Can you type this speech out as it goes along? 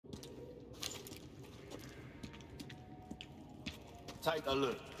Take a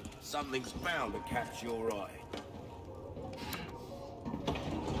look. Something's bound to catch your eye.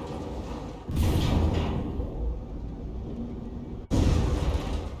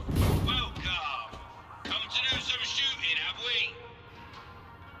 Welcome. Come to do some shooting, have we?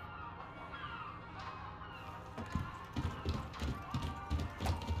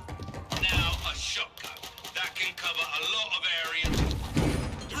 Now a shotgun. That can cover a lot of area.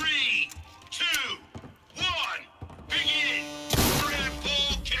 3, 2, 1, begin!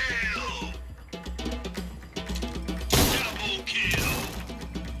 Triple kill! Double kill!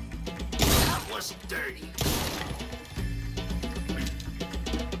 That was dirty.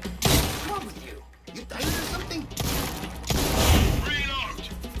 What's wrong with you? You tired or something? Reload!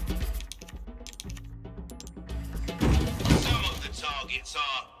 Some of the targets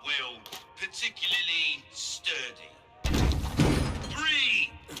are, well, particularly sturdy.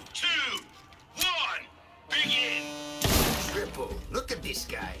 3, 2, 1, begin! Triple. Look at this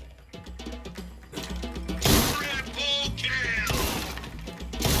guy. Triple kill!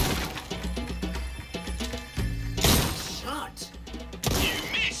 Shot. You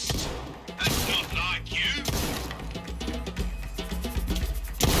missed! That's not like you!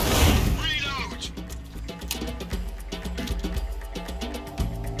 Reload!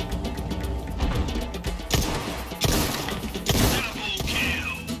 Double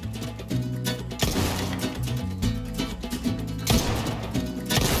kill!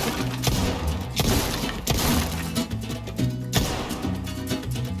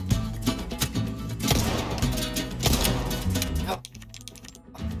 Up.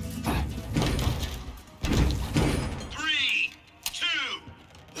 3, 2,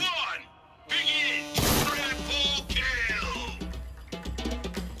 1, begin! Triple kill!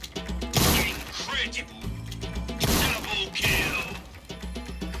 Incredible! Double kill!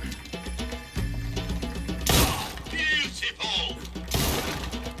 Oh, beautiful!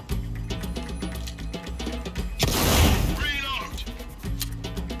 Reload!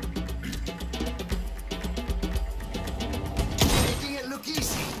 Making it look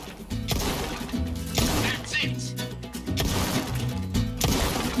easy. That's it!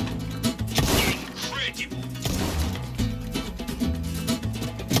 Incredible!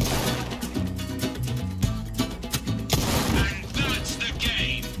 And that's the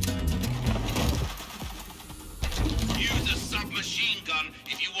game! Use a submachine gun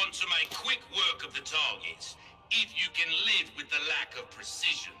if you want to make quick work of the targets. If you can live with the lack of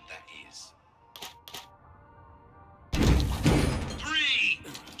precision, that is. 3,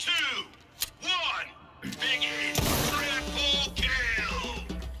 2, 1, begin! Triple kill!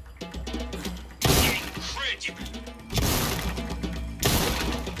 Incredible!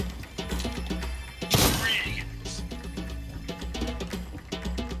 Brilliant!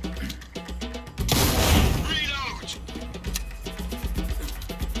 Reload!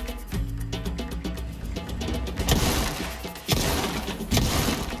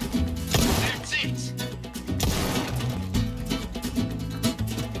 That's it!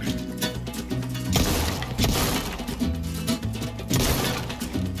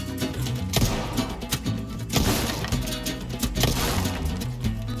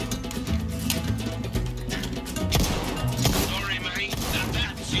 Sorry, mate,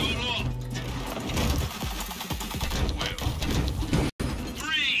 that's your lot. Well,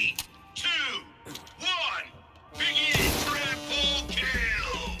 3, 2, 1, begin! Triple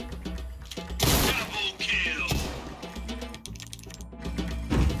kill! Double kill!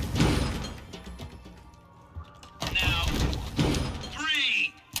 Now,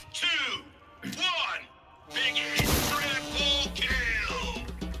 3, 2, 1, begin! Triple kill!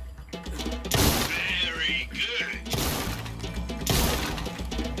 Very good!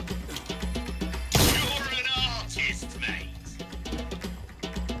 You're an artist, mate!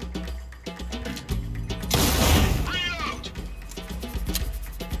 Reload!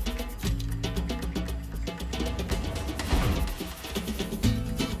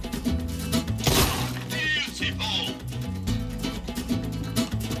 Beautiful!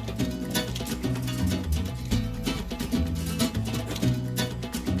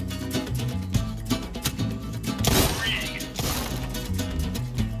 Brilliant!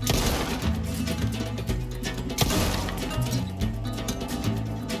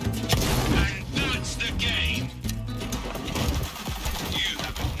 And that's the game! You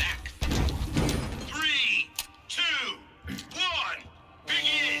have a knack for it. 3, 2, 1,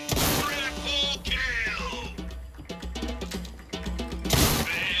 begin! Triple kill!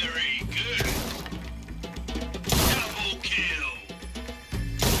 Very good! Double kill!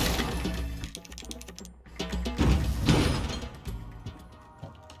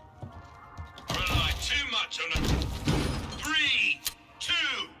 Rely too much on a 3,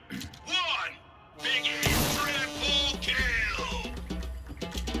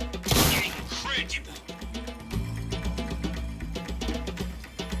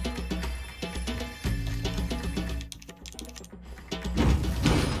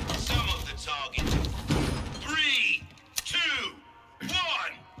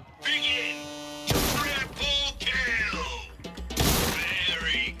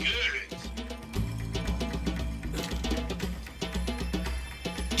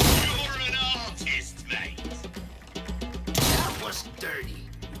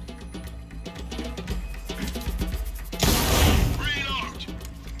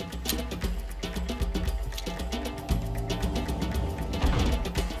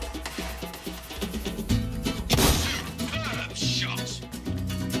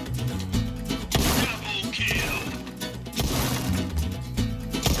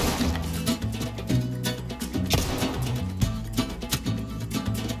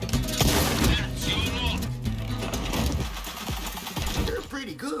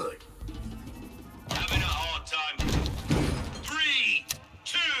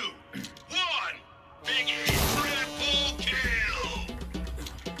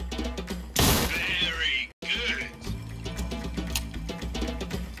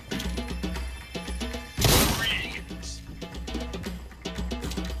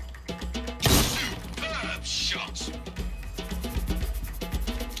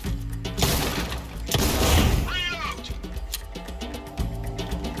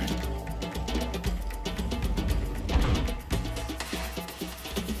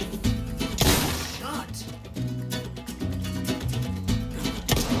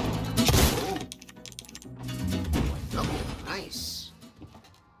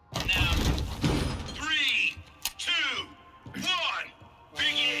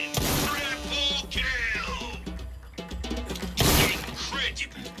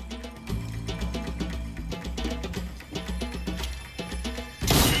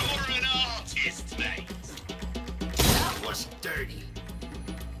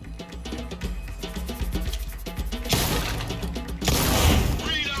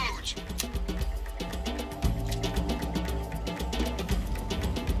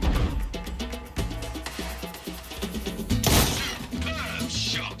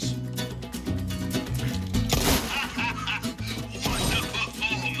 shot. What a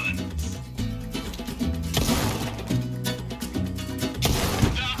performance.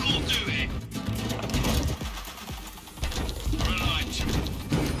 That'll do it. Right.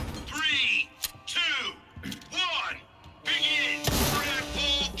 3, 2, 1. Begin.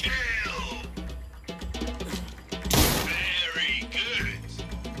 Triple kill. Very good.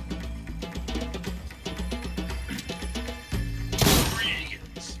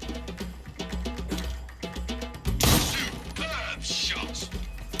 Brilliant. Superb shot.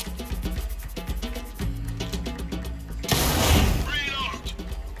 Reload.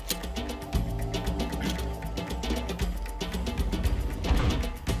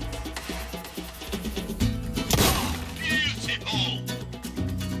 Beautiful.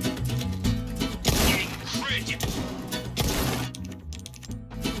 Incredible.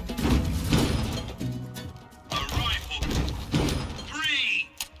 A rifle. 3,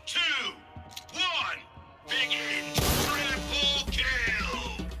 2, 1. Begin. Triple kill.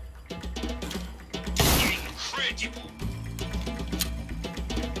 Incredible.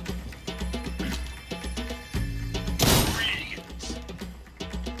 Brilliant.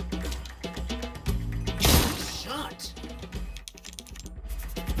 Shot.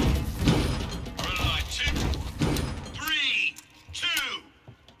 Right. 2, 3, 2,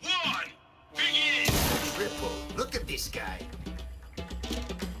 1. Begin. Triple. Look at this guy.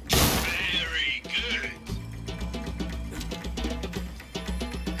 Very good.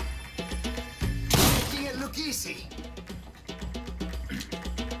 Making it look easy.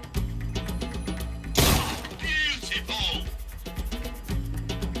 Beautiful.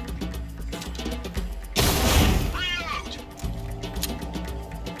 Reload.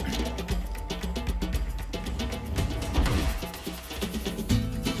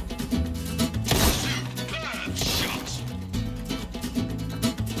 Superb shot.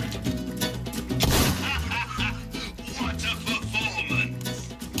 What a performance.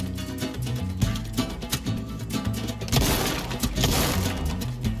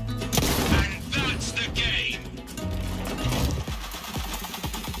 And that's the game.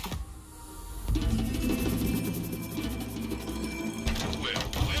 Well,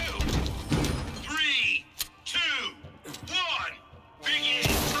 well. 3, 2, 1. Begin.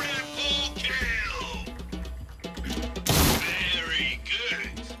 Triple kill. Very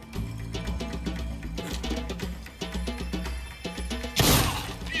good.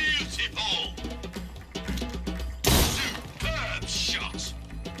 Beautiful. Superb shot.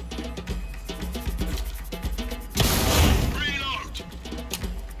 Reload.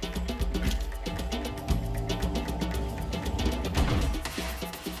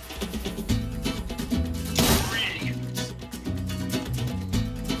 Brilliant.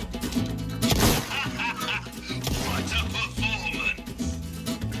 What a performance.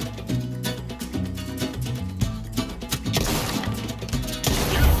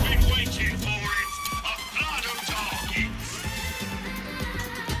 You've been waiting for it. A flood of targets.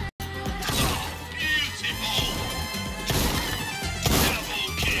 Beautiful. Double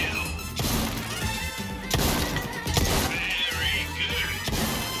kill. Very good.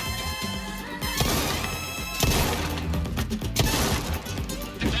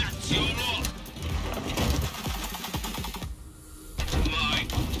 That's your lot.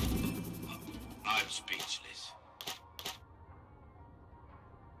 I'm speechless.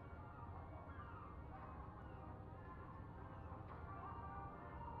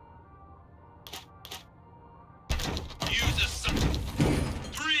 Use a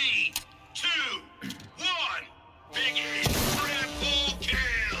 3, 2, 1. Begin. Triple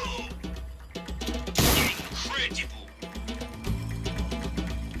kill. Incredible.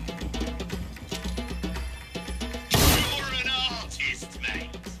 You're an artist,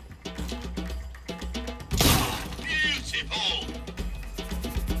 mate. Beautiful.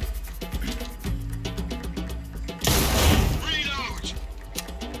 Reload.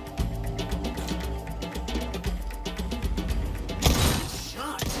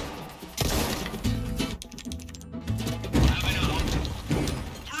 Shot. Having on.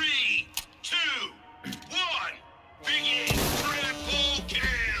 3, 2, 1. Begin. Triple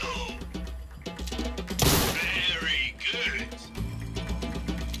kill. Very good.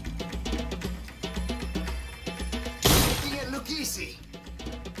 Making it look easy.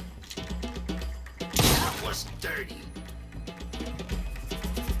 That was dirty.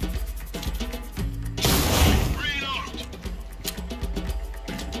 Reload.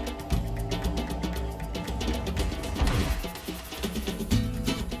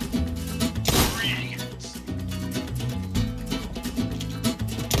 Brilliant.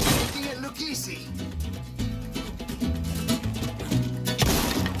 Making it look easy.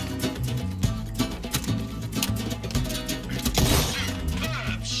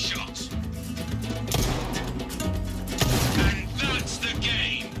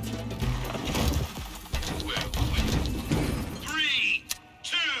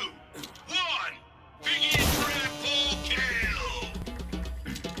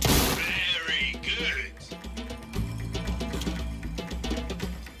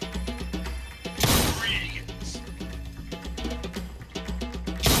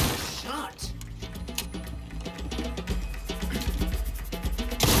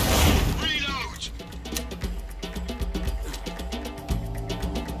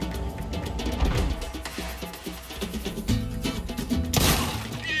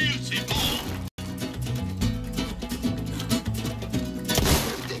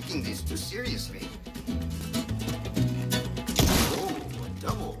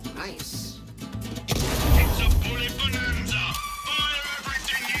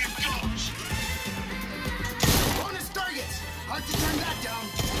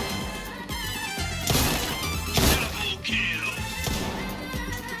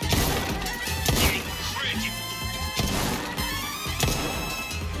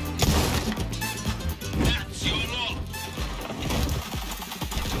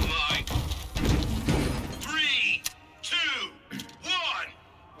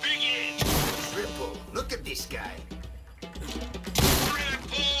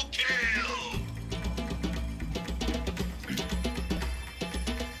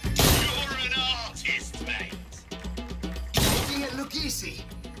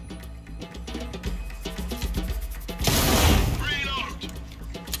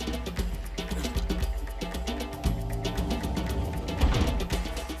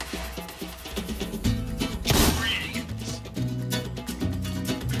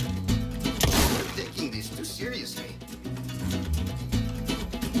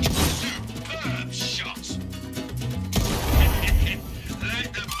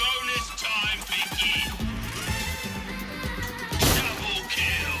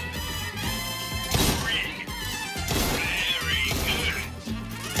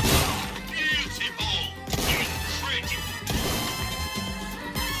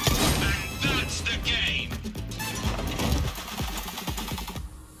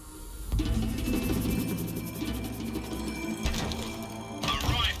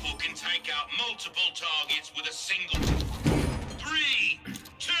 multiple targets with a single. 3,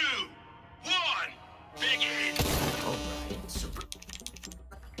 2, 1, begin! Alright, super.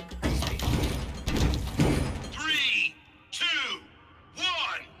 3, 2, 1,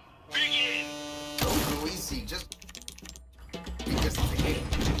 begin! Don't go easy, just begin.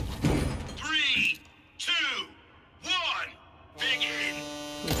 3, 2, 1, begin!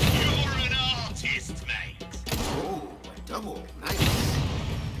 You're an artist, mate! Oh, a double. Nice.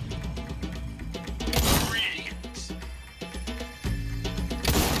 Brilliant!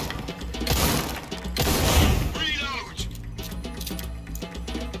 Reload!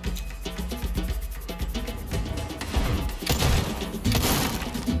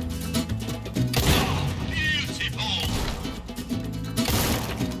 Beautiful!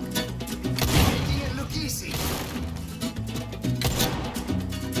 Making it look easy.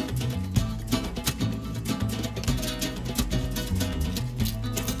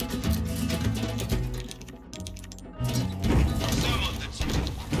 Some of the time.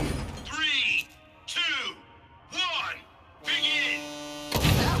 3, 2, 1, begin! Oh,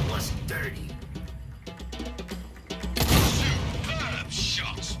 that was dirty. Superb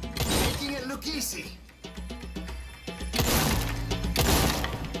shot! Making it look easy.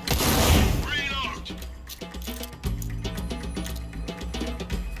 Reload!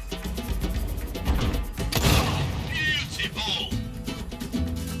 Beautiful!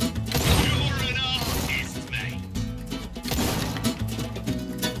 You're an artist, mate!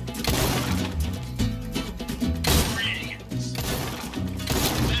 Brilliant!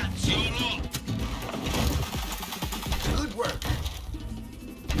 That's your lot! Good work.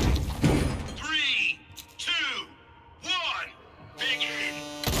 3, 2, 1, begin!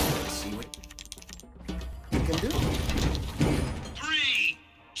 Let's see what you can do. 3,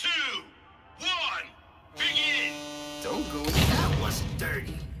 2, 1, begin! Don't go easy. That was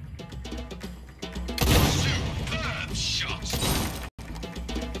dirty. Superb shot!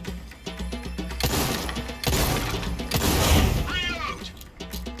 Reload!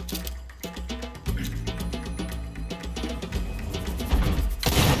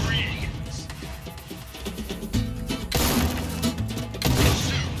 Brilliant!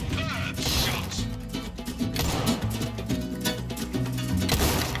 Superb shot!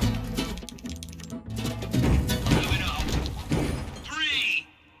 Coming up. 3,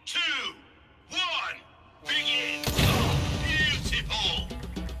 2, 1, begin! Beautiful!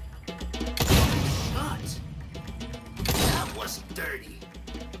 Shot. That was dirty.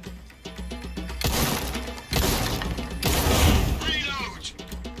 Reload!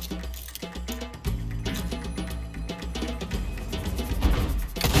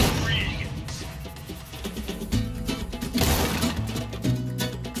 Brilliant!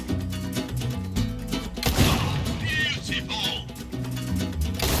 Beautiful!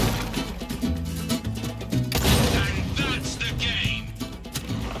 And that's the game!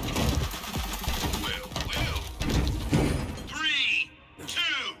 Well, well. 3, 2,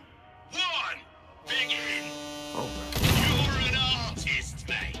 1, begin! Alright. You're an artist,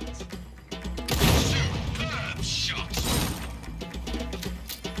 mate! Superb shot!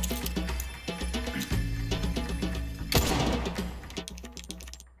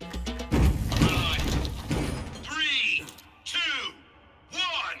 Right. 3, 2, 1,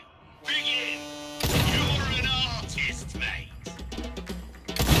 begin! You're an artist, mate!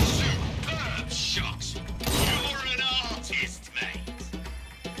 Superb shot! You're an artist, mate!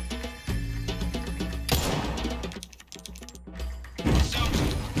 So,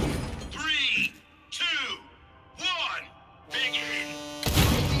 3, 2, 1, begin!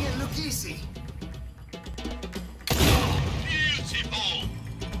 Making it look easy. Beautiful!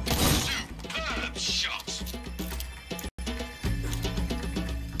 Superb shot!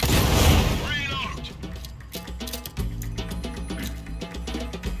 Reload!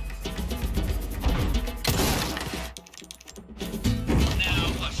 Now,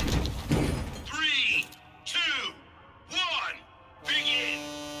 push. 3, 2, 1, begin!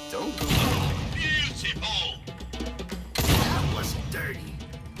 Don't go. Beautiful! That was dirty.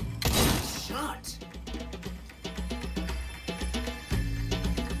 Shot.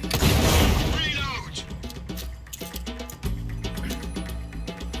 Reload!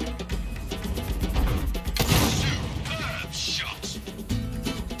 Superb shot!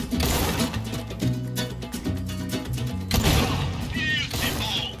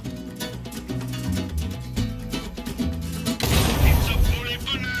 Beautiful! It's a bullet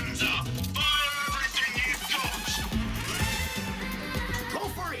bonanza! Fire everything you've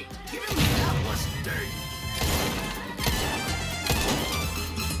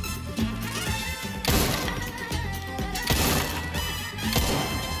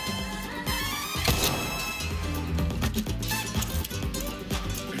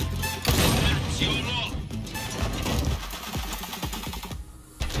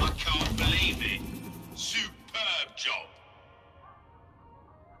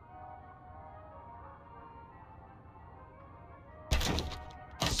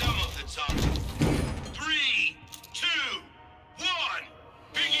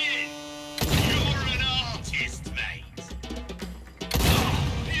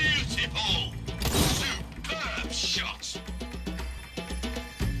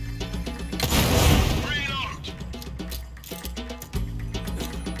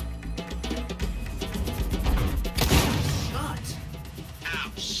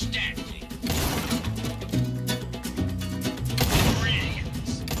Outstanding. Brilliant.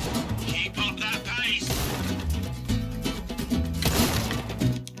 Keep up that pace.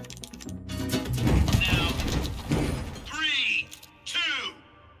 Now, 3, 2,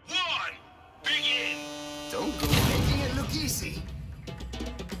 1, begin. Don't go making it look easy.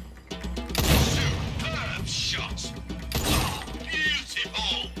 Superb shot. Oh,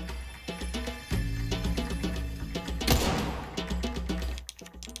 beautiful.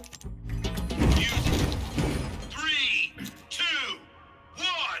 Beautiful. 3, 2, 1,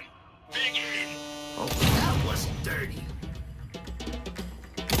 begin. Oh, that wasn't dirty.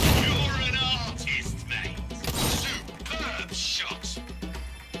 You're an artist, mate. Superb shot.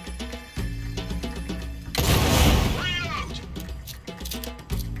 Reload.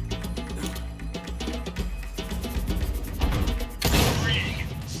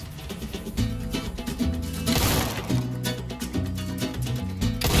 Brilliant.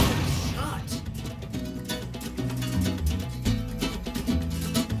 Shot.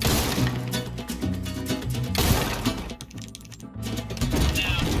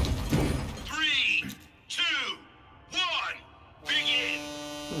 Now, 3, 2, 1, begin.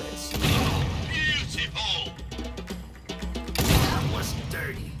 Let's see. Oh, beautiful. That wasn't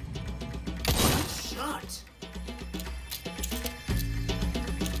dirty. Shot.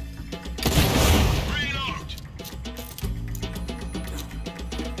 Reload.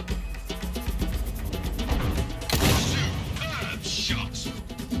 Superb shot.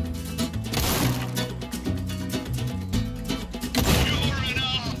 You're an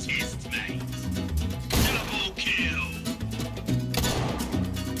artist, mate. Double kill.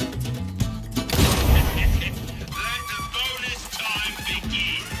 Let the bonus time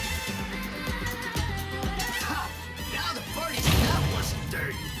begin. Ha! Now the party's that wasn't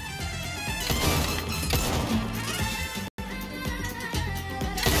dirty.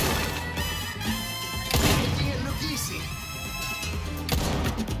 Making it look easy.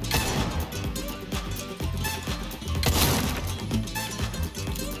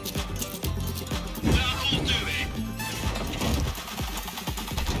 That'll do it.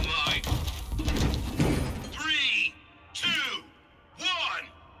 Like 3, 2, 1,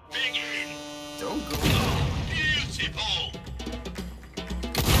 begin. Don't go. Oh, beautiful.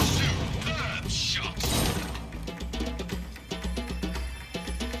 Superb shot.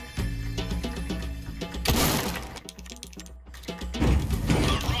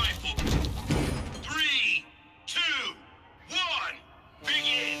 The rifle. 3, 2, 1,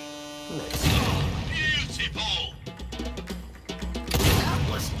 begin. Let's see. Oh, beautiful. That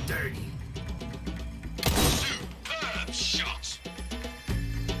wasn't dirty. Superb shot.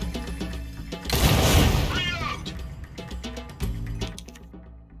 Reload.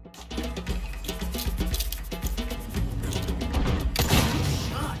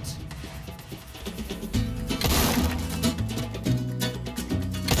 Shot.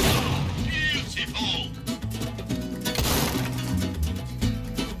 Oh, beautiful.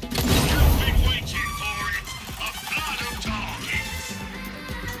 You've been waiting for it. A flood of targets.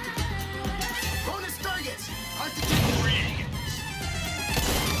 Bonus targets. Hard to take. Brilliant.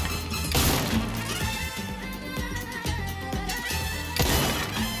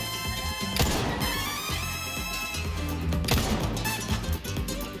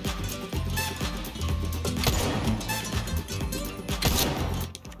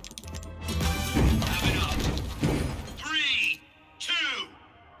 Have it up. 3, 2,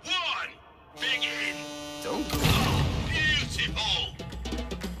 1, begin. Don't go. Oh, beautiful.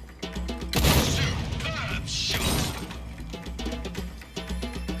 Superb shot.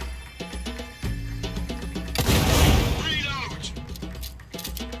 Reload.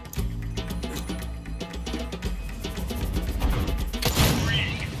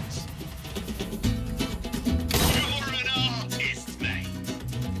 Brilliant. You're an artist, mate.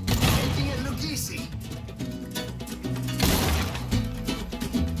 Making it look easy.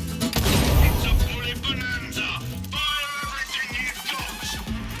 It's a bullet bonanza. Fire everything you've got.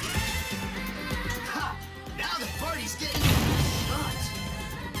 Ha! Now the party's getting shot.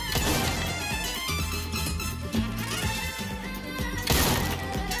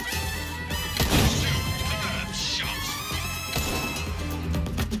 Superb shot.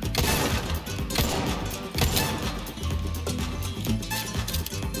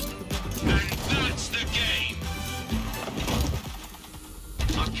 And that's the game.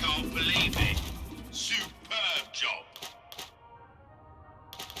 I can't believe it. Superb job.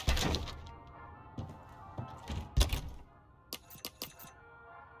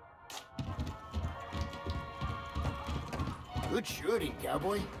 Good shooting,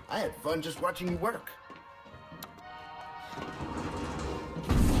 cowboy. I had fun just watching you work.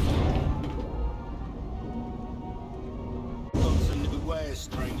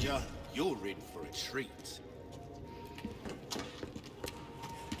 Soldier, you're in for a treat.